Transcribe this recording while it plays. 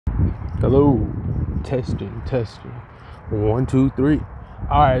Hello, testing. 1, 2, 3.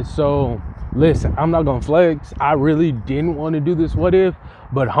 All right, so listen, I'm not gonna flex. I really didn't want to do this what if,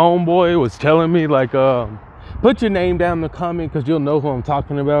 but homeboy was telling me like, put your name down in the comment because you'll know who I'm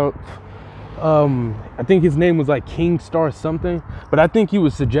talking about. I think his name was like King Star something, but I think he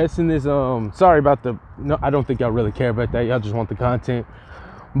was suggesting this. Sorry about the, no, I don't think y'all really care about that. Y'all just want the content.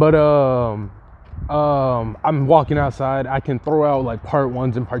 But I'm walking outside. I can throw out like part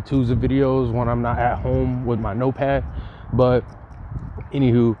 1s and part 2s of videos when I'm not at home with my notepad. But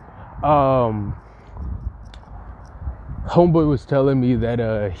anywho, homeboy was telling me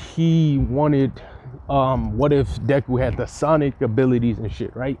that he wanted what if Deku had the Sonic abilities and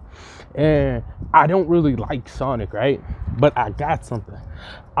shit, right? And I don't really like Sonic, right? But I got something.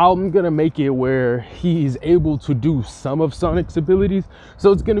 I'm gonna make it where he's able to do some of Sonic's abilities.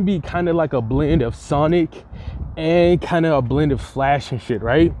 So it's gonna be kind of like a blend of Sonic and kind of a blend of Flash and shit,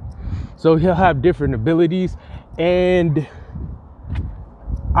 right? So he'll have different abilities. And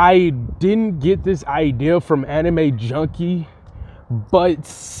I didn't get this idea from Anime Junkie, but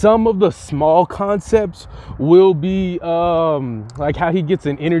some of the small concepts will be like how he gets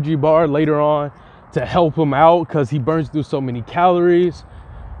an energy bar later on to help him out because he burns through so many calories.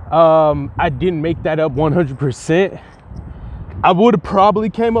 I didn't make that up 100%. I would have probably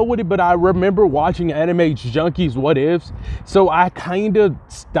came up with it, but I remember watching Anime Junkie's What Ifs, so I kind of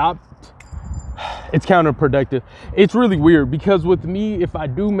stopped. It's counterproductive. It's really weird because with me, if I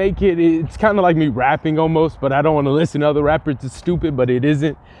do make it, it's kind of like me rapping almost, but I don't want to listen to other rappers. It's stupid, but it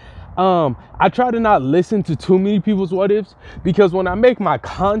isn't. I try to not listen to too many people's what ifs because when I make my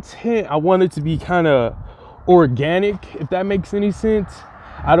content, I want it to be kind of organic, if that makes any sense.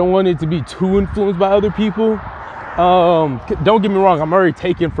 I don't want it to be too influenced by other people. Don't get me wrong, I'm already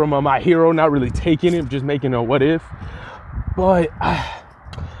taking from my hero, not really taking it, just making a what if. But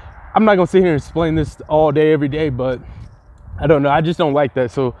I'm not gonna sit here and explain this all day, every day, but I don't know. I just don't like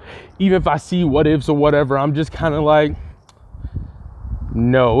that. So even if I see what ifs or whatever, I'm just kind of like,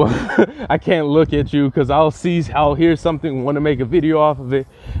 no, I can't look at you because I'll hear something, want to make a video off of it.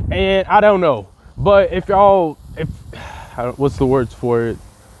 And I don't know. But if what's the words for it?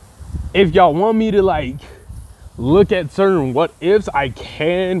 If y'all want me to like look at certain what ifs, I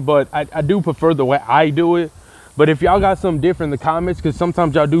can, but I do prefer the way I do it. But if y'all got something different in the comments, because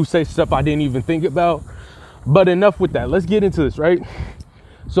sometimes y'all do say stuff I didn't even think about. But enough with that. Let's get into this, right?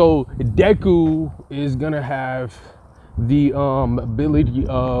 So Deku is gonna have the ability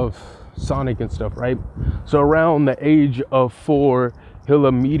of Sonic and stuff, right? So around the age of 4, he'll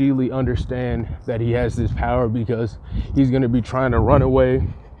immediately understand that he has this power because he's gonna be trying to run away.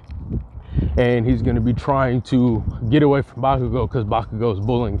 And he's going to be trying to get away from Bakugo because Bakugo is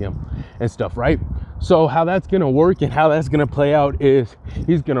bullying him and stuff, right? So how that's going to work and how that's going to play out is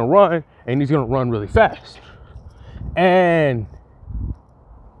he's going to run and he's going to run really fast. And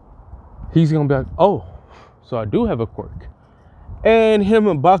he's going to be like, oh, so I do have a quirk. And him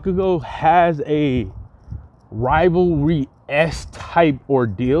and Bakugo has a rivalry-esque type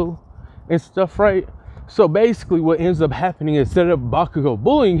ordeal and stuff, right? So basically what ends up happening is instead of Bakugo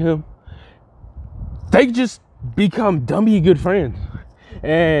bullying him, they just become dummy good friends.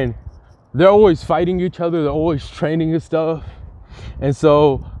 And they're always fighting each other. They're always training and stuff. And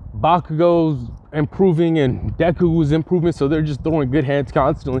so Bakugo's improving and Deku's improving. So they're just throwing good hands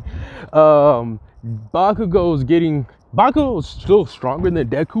constantly. Bakugo's still stronger than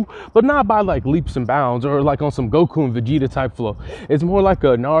Deku, but not by like leaps and bounds or like on some Goku and Vegeta type flow. It's more like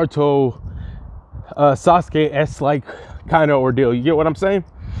a Naruto, Sasuke-esque like kind of ordeal. You get what I'm saying?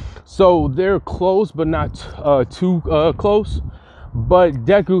 So they're close, but not too close. But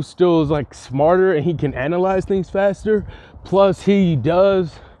Deku still is like smarter and he can analyze things faster. Plus he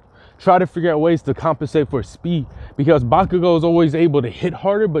does try to figure out ways to compensate for speed because Bakugo is always able to hit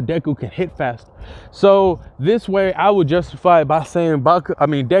harder, but Deku can hit faster. So this way I would justify it by saying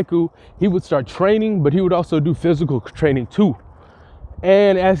Deku, he would start training, but he would also do physical training too.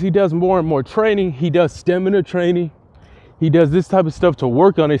 And as he does more and more training, he does stamina training. He does this type of stuff to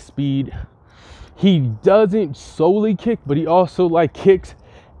work on his speed. He doesn't solely kick, but he also like kicks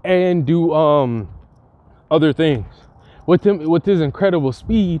and do other things. With his incredible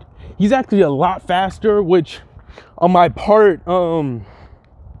speed, he's actually a lot faster, which on my part, I'll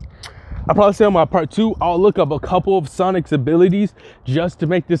probably say on my part 2, I'll look up a couple of Sonic's abilities just to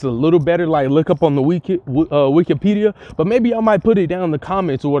make this a little better, like look up on the Wikipedia, but maybe I might put it down in the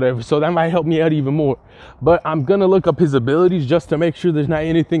comments or whatever, so that might help me out even more. But I'm gonna look up his abilities just to make sure there's not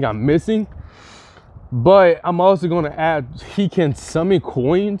anything I'm missing. But I'm also gonna add he can summon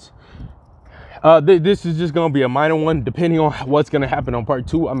coins This is just gonna be a minor one. Depending on what's gonna happen on part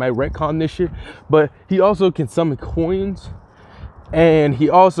 2, I might retcon this shit. But he also can summon coins, and he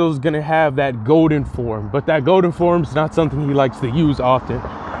also is gonna have that golden form. But that golden form is not something he likes to use often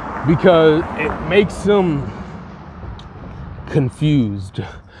because it makes him confused.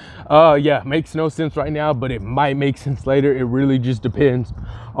 Yeah, makes no sense right now, but it might make sense later. It really just depends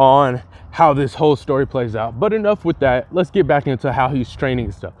on how this whole story plays out. But enough with that. Let's get back into how he's training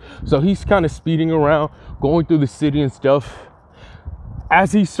and stuff. So he's kind of speeding around, going through the city and stuff.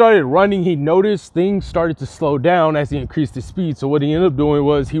 As he started running, he noticed things started to slow down as he increased his speed. So what he ended up doing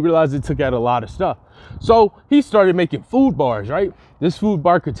was he realized it took out a lot of stuff. So he started making food bars, right? This food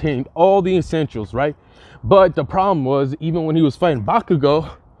bar contained all the essentials, right? But the problem was, even when he was fighting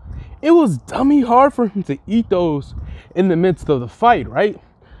Bakugo, it was dummy hard for him to eat those in the midst of the fight, right?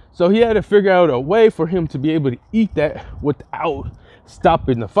 So he had to figure out a way for him to be able to eat that without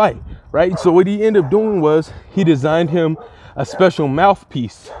stopping the fight, right? So what he ended up doing was he designed him a special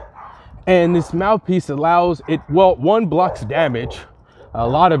mouthpiece. And this mouthpiece allows it, well, one, blocks damage, a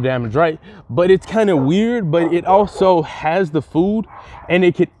lot of damage, right? But it's kind of weird, but it also has the food and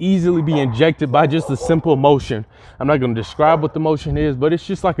it could easily be injected by just a simple motion. I'm not going to describe what the motion is, but it's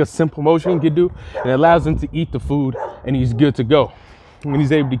just like a simple motion he could do, and it allows him to eat the food and he's good to go. And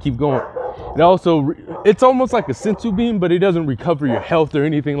he's able to keep going. It also, it's almost like a sensu beam, but it doesn't recover your health or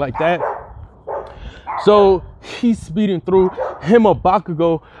anything like that. So he's speeding through. Him and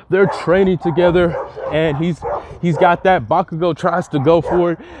Bakugo, they're training together, and he's got that. Bakugo tries to go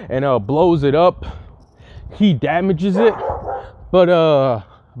for it and blows it up. He damages it, but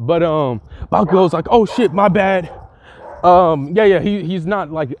Bakugo's like, oh shit, my bad. He's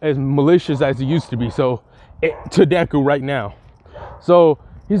not like as malicious as he used to be. So to Deku right now. So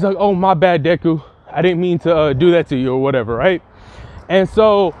he's like, oh, my bad, Deku. I didn't mean to do that to you or whatever, right? And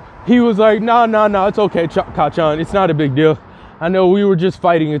so he was like, no, it's okay, Kachan. It's not a big deal. I know we were just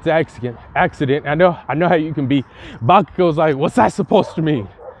fighting. It's an accident. I know how you can be. Bakugo's like, what's that supposed to mean?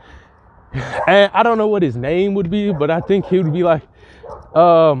 And I don't know what his name would be, but I think he would be like,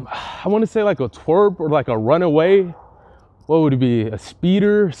 I want to say like a twerp or like a runaway. What would it be? A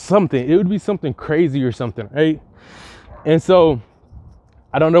speeder? Something. It would be something crazy or something, right? And so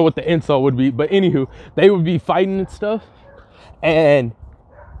I don't know what the insult would be, but anywho, they would be fighting and stuff. And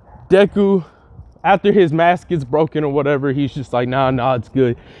Deku, after his mask gets broken or whatever, he's just like, nah, it's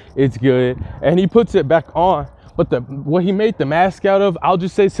good. And he puts it back on. But what he made the mask out of, I'll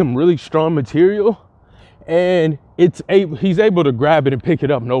just say some really strong material. And he's able to grab it and pick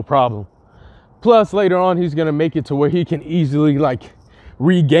it up, no problem. Plus, later on, he's going to make it to where he can easily like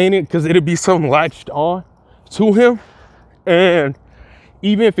regain it because it'll be something latched on to him. And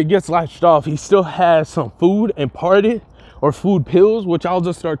even if it gets latched off, he still has some food imparted, or food pills, which I'll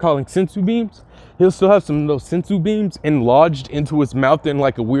just start calling sensu beams. He'll still have some of those sensu beams lodged into his mouth in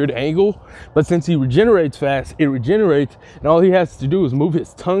like a weird angle. But since he regenerates fast, it regenerates, and all he has to do is move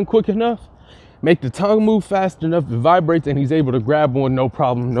his tongue quick enough, make the tongue move fast enough, it vibrates, and he's able to grab one, no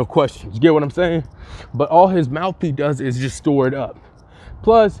problem, no questions. You get what I'm saying? But all his mouth he does is just store it up.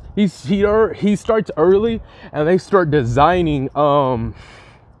 Plus, he starts early, and they start designing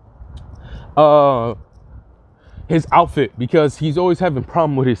his outfit because he's always having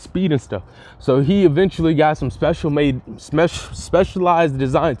problem with his speed and stuff. So he eventually got some specialized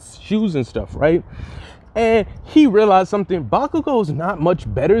designed shoes and stuff, right? And he realized something. Bakugo is not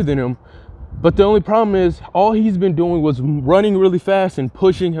much better than him, but the only problem is all he's been doing was running really fast and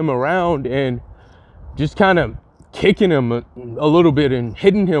pushing him around and just kind of kicking him a little bit and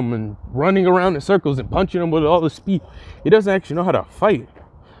hitting him and running around in circles and punching him with all the speed. He doesn't actually know how to fight.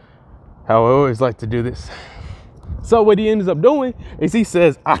 How I always like to do this. So what he ends up doing is he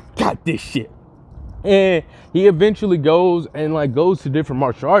says, I got this shit. And he eventually goes to different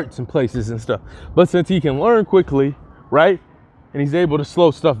martial arts and places and stuff. But since he can learn quickly, right? And he's able to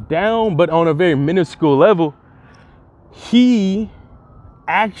slow stuff down, but on a very minuscule level, he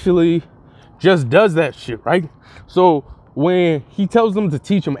actually just does that shit, right? So when he tells them to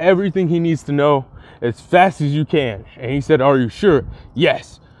teach him everything he needs to know as fast as you can, and he said, are you sure?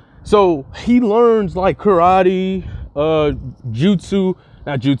 Yes. So he learns like karate, bujutsu,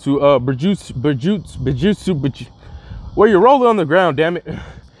 where you're rolling on the ground, damn it,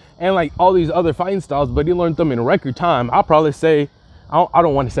 and like all these other fighting styles, but he learned them in record time. I'll probably say, I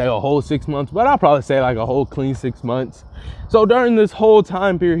don't want to say a whole 6 months, but I'll probably say like a whole clean 6 months. So during this whole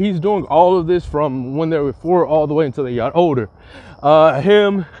time period, he's doing all of this from when they were 4 all the way until they got older.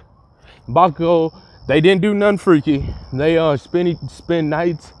 Him, Bakugo, they didn't do none freaky. They spend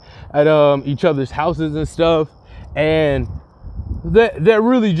nights at each other's houses and stuff. And they're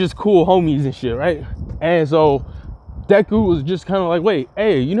really just cool homies and shit, right? And so Deku was just kind of like, wait,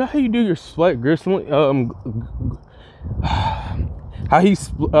 hey, you know how you do your sweat gristling? How he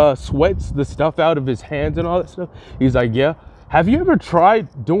sweats the stuff out of his hands and all that stuff? He's like, yeah. Have you ever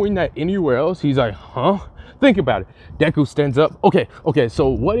tried doing that anywhere else? He's like, huh? Think about it. Deku stands up. Okay, so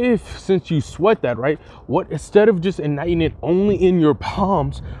what if, since you sweat that, right? What, instead of just igniting it only in your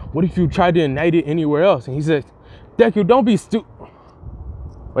palms, what if you tried to ignite it anywhere else? And he says, Deku, don't be stupid.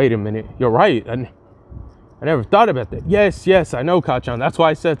 Wait a minute, you're right. I never thought about that. Yes, I know, Kachan. That's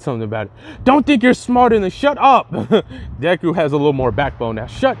why I said something about it. Don't think you're smarter than shut up. Deku has a little more backbone now.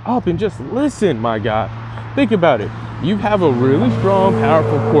 Shut up and just listen, my guy. Think about it. You have a really strong,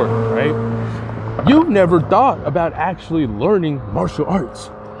 powerful quirk, right? You've never thought about actually learning martial arts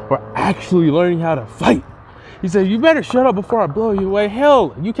or actually learning how to fight. He said, you better shut up before I blow you away.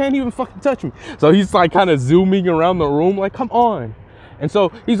 Hell, you can't even fucking touch me. So he's like kind of zooming around the room like, come on. And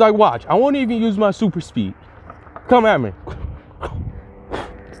so he's like, watch, I won't even use my super speed. Come at me.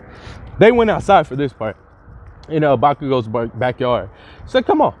 They went outside for this part in Bakugo's backyard. Said,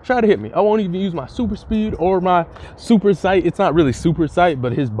 come on, try to hit me. I won't even use my super speed or my super sight. It's not really super sight,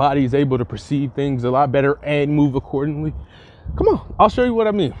 but his body is able to perceive things a lot better and move accordingly. Come on, I'll show you what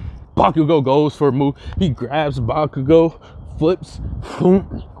I mean. Bakugo goes for a move. He grabs Bakugo, flips,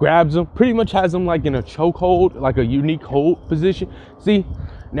 boom, grabs him, pretty much has him like in a chokehold, like a unique hold position. See,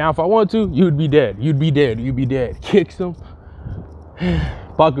 now if I want to, you'd be dead. You'd be dead. Kicks him.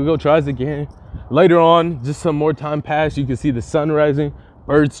 Bakugo tries again. Later on, just some more time passed. You can see the sun rising,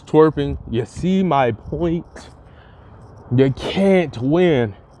 birds twerping. You see my point? You can't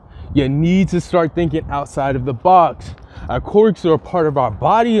win. You need to start thinking outside of the box. Our quirks are a part of our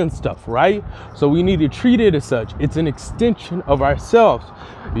body and stuff, right? So we need to treat it as such. It's an extension of ourselves.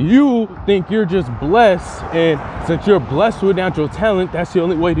 You think you're just blessed, and since you're blessed with natural talent, that's the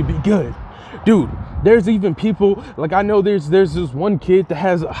only way to be good. Dude, there's even people, like I know there's this one kid that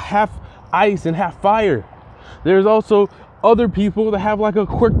has half ice and half fire. There's also other people that have like a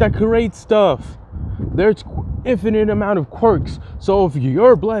quirk that creates stuff. There's infinite amount of quirks. So if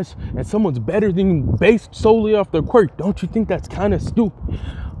you're blessed and someone's better than you based solely off their quirk, don't you think that's kind of stupid?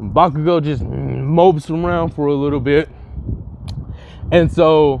 Bakugo just mopes around for a little bit. And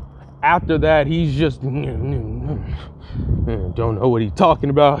so after that, he's just don't know what he's talking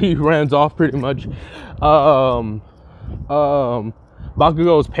about. He runs off pretty much.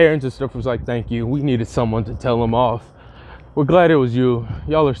 Bakugo's parents and stuff was like, thank you. We needed someone to tell him off. We're glad it was you.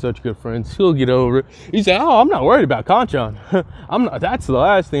 Y'all are such good friends. He'll get over it. He said, oh, I'm not worried about Kanchan. That's the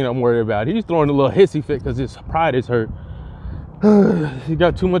last thing I'm worried about. He's throwing a little hissy fit because his pride is hurt. He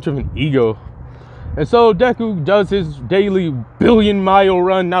got too much of an ego. And so Deku does his daily billion-mile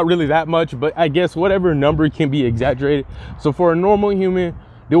run. Not really that much, but I guess whatever number can be exaggerated. So for a normal human,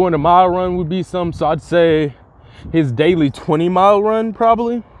 doing a mile run would be some, so I'd say his daily 20-mile run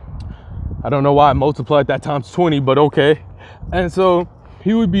probably. I don't know why I multiplied that times 20, but okay. And so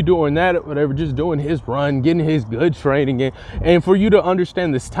he would be doing that or whatever, just doing his run, getting his good training in. And for you to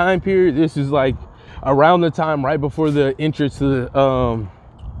understand this time period, this is like around the time right before the entrance to the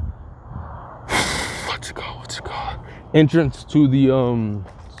what's it called? Entrance to the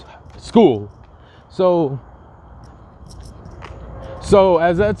school. So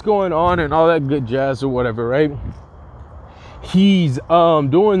as that's going on and all that good jazz or whatever, right? He's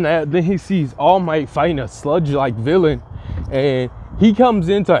doing that, then he sees All Might fighting a sludge-like villain, and he comes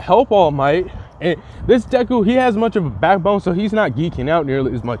in to help All Might. And this Deku, he has much of a backbone, so he's not geeking out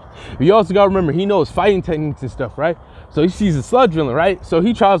nearly as much. But you also gotta remember, he knows fighting techniques and stuff, right? So he sees a sludge villain, right? So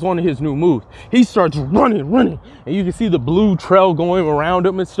he tries one of his new moves. He starts running, and you can see the blue trail going around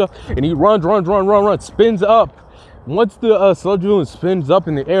him and stuff. And he runs, spins up. Once the sludge villain spins up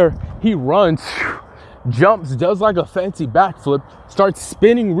in the air, he runs, jumps, does like a fancy backflip, starts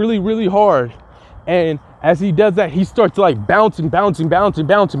spinning really hard. And as he does that, he starts like bouncing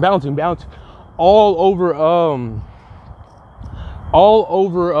all over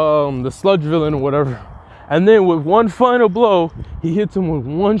the sludge villain or whatever. And then with one final blow, he hits him with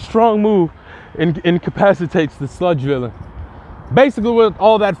one strong move and incapacitates the sludge villain. Basically, with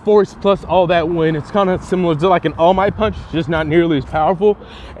all that force plus all that wind, it's kind of similar to like an All Might punch, just not nearly as powerful.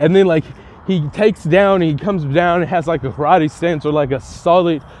 And then like he takes down, and he comes down and has like a karate stance or like a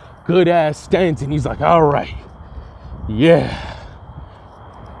solid, good ass stance, and he's like, all right, yeah.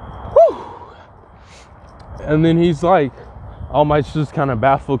 Whew. And then he's like, All Might's just kind of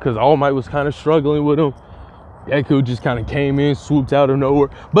baffled because All Might was kind of struggling with him. Deku just kind of came in, swooped out of nowhere.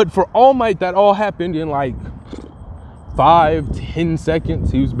 But for All Might, that all happened in like 5-10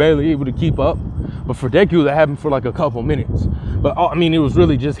 seconds. He was barely able to keep up. But for Deku, that happened for like a couple minutes. But I mean, it was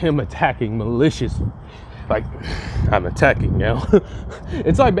really just him attacking maliciously. Like, I'm attacking now.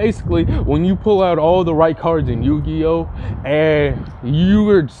 It's like basically when you pull out all the right cards in Yu-Gi-Oh! And you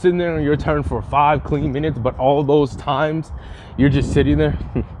were sitting there on your turn for 5 clean minutes, but all those times you're just sitting there.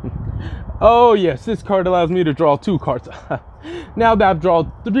 Oh yes, this card allows me to draw 2 cards. Now that I've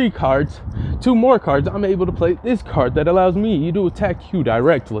drawn 3 cards, 2 more cards, I'm able to play this card that allows me to attack you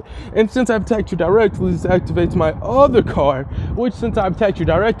directly. And since I've attacked you directly, this activates my other card, which since I've attacked you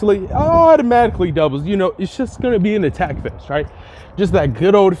directly, automatically doubles. You know, it's just gonna be an attack fest, right? Just that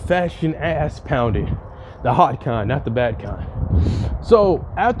good old-fashioned ass pounding. The hot kind, not the bad kind. So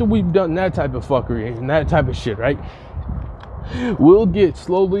after we've done that type of fuckery and that type of shit, right? We'll get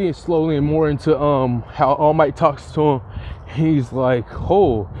slowly and more into how All Might talks to him. He's like,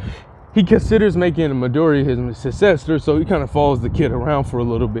 oh, he considers making Midori his successor, so he kind of follows the kid around for a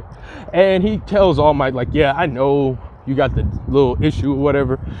little bit. And he tells All Might, like, yeah, I know you got the little issue or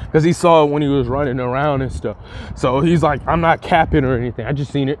whatever, because he saw it when he was running around and stuff. So he's like, I'm not capping or anything. I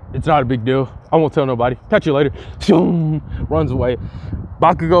just seen it. It's not a big deal. I won't tell nobody. Catch you later. Runs away.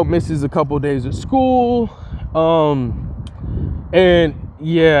 Bakugo misses a couple days at school. And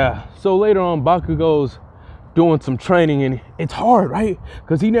yeah, so later on, Bakugo's doing some training, and it's hard, right?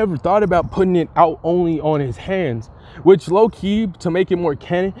 Because he never thought about putting it out only on his hands, which low-key, to make it more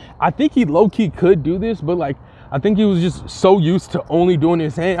canon, I think he low-key could do this, but like, I think he was just so used to only doing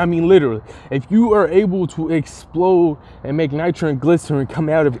his hand. I mean, literally, if you are able to explode and make nitro and glycerin come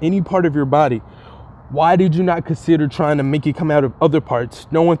out of any part of your body, why did you not consider trying to make it come out of other parts?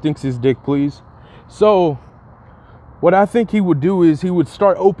 No one thinks his dick, please. So what I think he would do is he would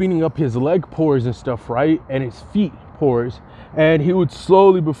start opening up his leg pores and stuff, right? And his feet pores. And he would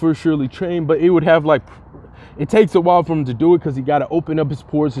slowly but for surely train, but it would have like, it takes a while for him to do it because he got to open up his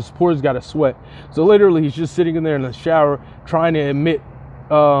pores. His pores got to sweat. So literally he's just sitting in there in the shower trying to emit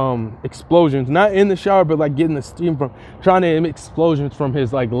explosions, not in the shower, but like getting the steam from, trying to emit explosions from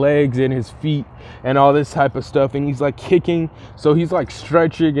his like legs and his feet and all this type of stuff. And he's like kicking, so he's like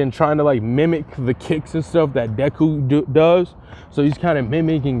stretching and trying to like mimic the kicks and stuff that Deku does. So he's kind of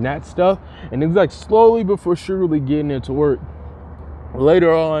mimicking that stuff, and he's like slowly but for surely getting it to work.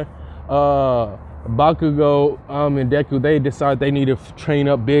 Later on, Bakugo and Deku, they decide they need to train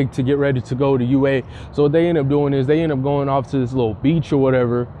up big to get ready to go to UA. So what they end up doing is they end up going off to this little beach or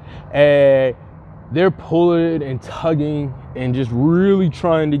whatever, and they're pulling and tugging and just really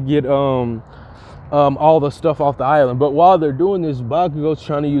trying to get all the stuff off the island. But while they're doing this, Bakugo's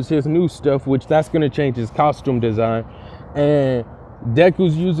trying to use his new stuff, which that's going to change his costume design. And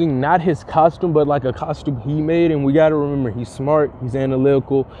Deku's using not his costume, but like a costume he made. And we got to remember, he's smart, he's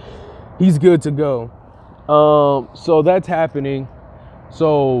analytical, he's good to go. So that's happening.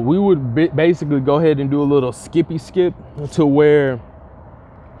 So we would basically go ahead and do a little skippy skip to where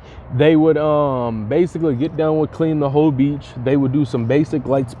they would basically get done with clean the whole beach. They would do some basic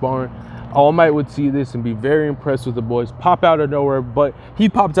light sparring. All Might would see this and be very impressed with the boys. Pop out of nowhere, but he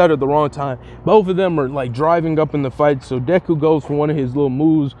pops out at the wrong time. Both of them are like driving up in the fight. So Deku goes for one of his little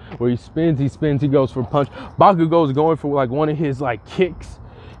moves where he spins, he goes for a punch. Bakugo's going for like one of his like kicks,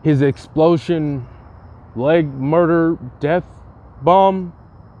 his explosion, leg murder, death bomb.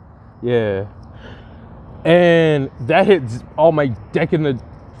 Yeah. And that hits All Might deck in the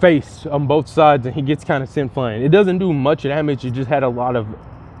face on both sides, and he gets kind of sent flying. It doesn't do much damage, it just had a lot of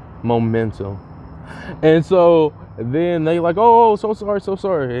momentum. And so then they like, oh, so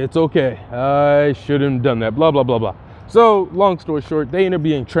sorry, it's okay, I shouldn't have done that, blah blah blah blah. So long story short, they end up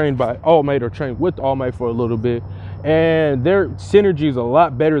being trained by All Might, or trained with All Might for a little bit, and their synergy is a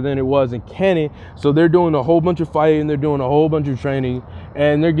lot better than it was in canon. So they're doing a whole bunch of fighting, they're doing a whole bunch of training,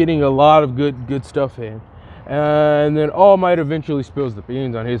 and they're getting a lot of good stuff in. And then All Might eventually spills the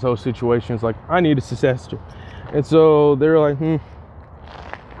beans on his whole situation. It's like, I need a successor. And so they're like,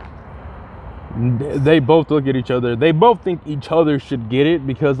 They both look at each other. They both think each other should get it,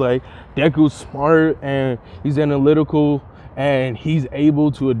 because like Deku's smart and he's analytical and he's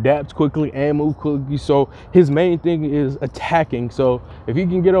able to adapt quickly and move quickly. So his main thing is attacking. So if he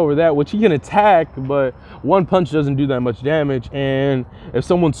can get over that, which he can attack, but one punch doesn't do that much damage. And if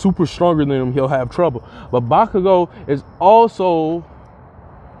someone's super stronger than him, he'll have trouble. But Bakugo is also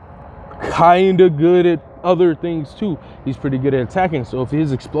kind of good at other things too. He's pretty good at attacking. So if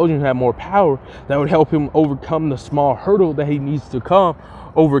his explosion had more power, that would help him overcome the small hurdle that he needs to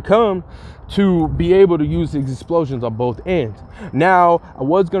overcome to be able to use his explosions on both ends. Now, I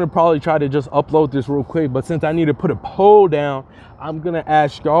was gonna probably try to just upload this real quick, but since I need to put a poll down, I'm gonna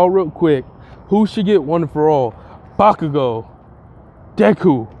ask y'all real quick, who should get One for All? Bakugo,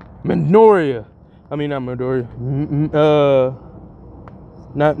 Deku, Midoriya. I mean, not Midoriya.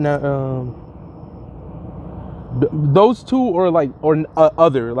 Those two, or like, or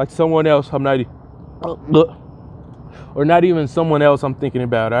other, like someone else. I'm not, or not even someone else I'm thinking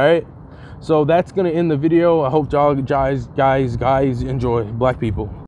about. All right. So that's gonna end the video. I hope y'all guys enjoy. Black people.